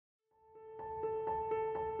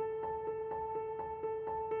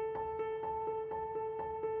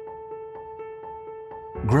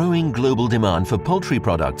Growing global demand for poultry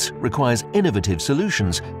products requires innovative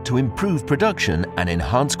solutions to improve production and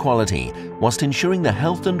enhance quality, whilst ensuring the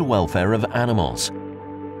health and welfare of animals.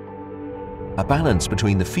 A balance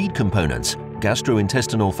between the feed components,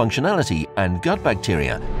 gastrointestinal functionality and gut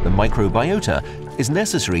bacteria, the microbiota, is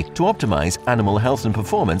necessary to optimize animal health and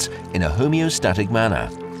performance in a homeostatic manner.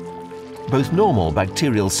 Both normal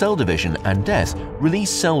bacterial cell division and death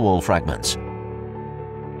release cell wall fragments.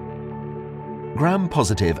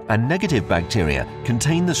 Gram-positive and negative bacteria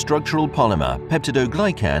contain the structural polymer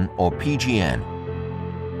peptidoglycan or PGN.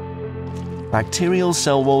 Bacterial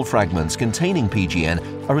cell wall fragments containing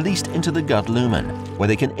PGN are released into the gut lumen, where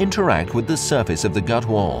they can interact with the surface of the gut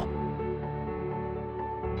wall.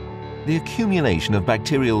 The accumulation of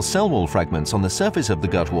bacterial cell wall fragments on the surface of the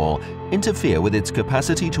gut wall interfere with its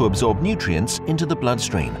capacity to absorb nutrients into the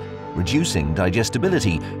bloodstream, reducing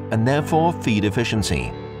digestibility and therefore feed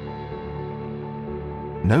efficiency.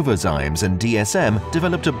 Novozymes and DSM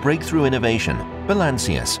developed a breakthrough innovation,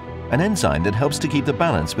 Balancius, an enzyme that helps to keep the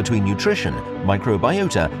balance between nutrition,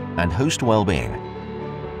 microbiota, and host well-being.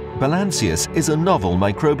 Balancius is a novel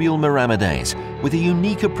microbial miramadase with a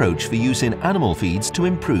unique approach for use in animal feeds to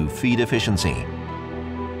improve feed efficiency.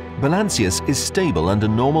 Balancius is stable under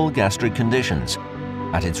normal gastric conditions.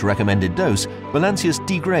 At its recommended dose, Balancius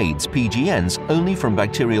degrades PGNs only from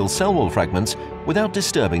bacterial cell wall fragments without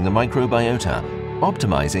disturbing the microbiota,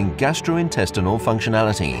 optimizing gastrointestinal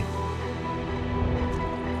functionality.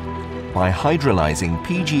 By hydrolyzing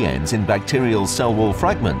PGNs in bacterial cell wall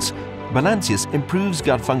fragments, Balancius improves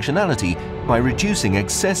gut functionality by reducing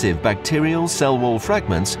excessive bacterial cell wall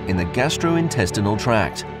fragments in the gastrointestinal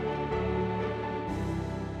tract.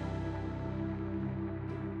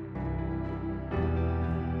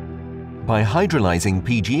 By hydrolyzing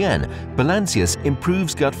PGN, Balancius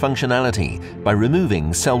improves gut functionality by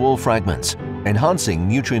removing cell wall fragments, enhancing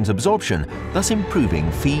nutrient absorption, thus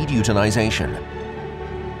improving feed utilization.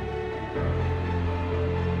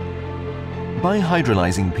 By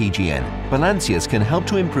hydrolyzing PGN, Balancius can help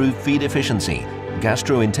to improve feed efficiency,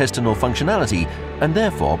 gastrointestinal functionality, and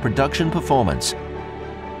therefore production performance.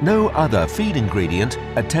 No other feed ingredient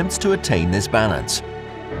attempts to attain this balance.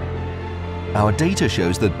 Our data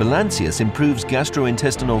shows that Balancius improves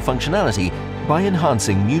gastrointestinal functionality by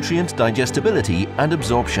enhancing nutrient digestibility and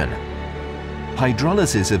absorption.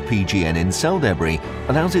 Hydrolysis of PGN in cell debris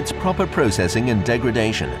allows its proper processing and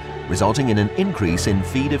degradation, resulting in an increase in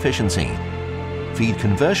feed efficiency. Feed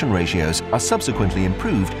conversion ratios are subsequently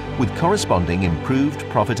improved with corresponding improved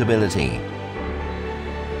profitability.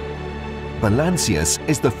 Balancius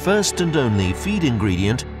is the first and only feed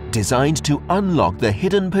ingredient designed to unlock the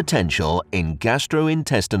hidden potential in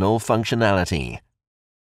gastrointestinal functionality.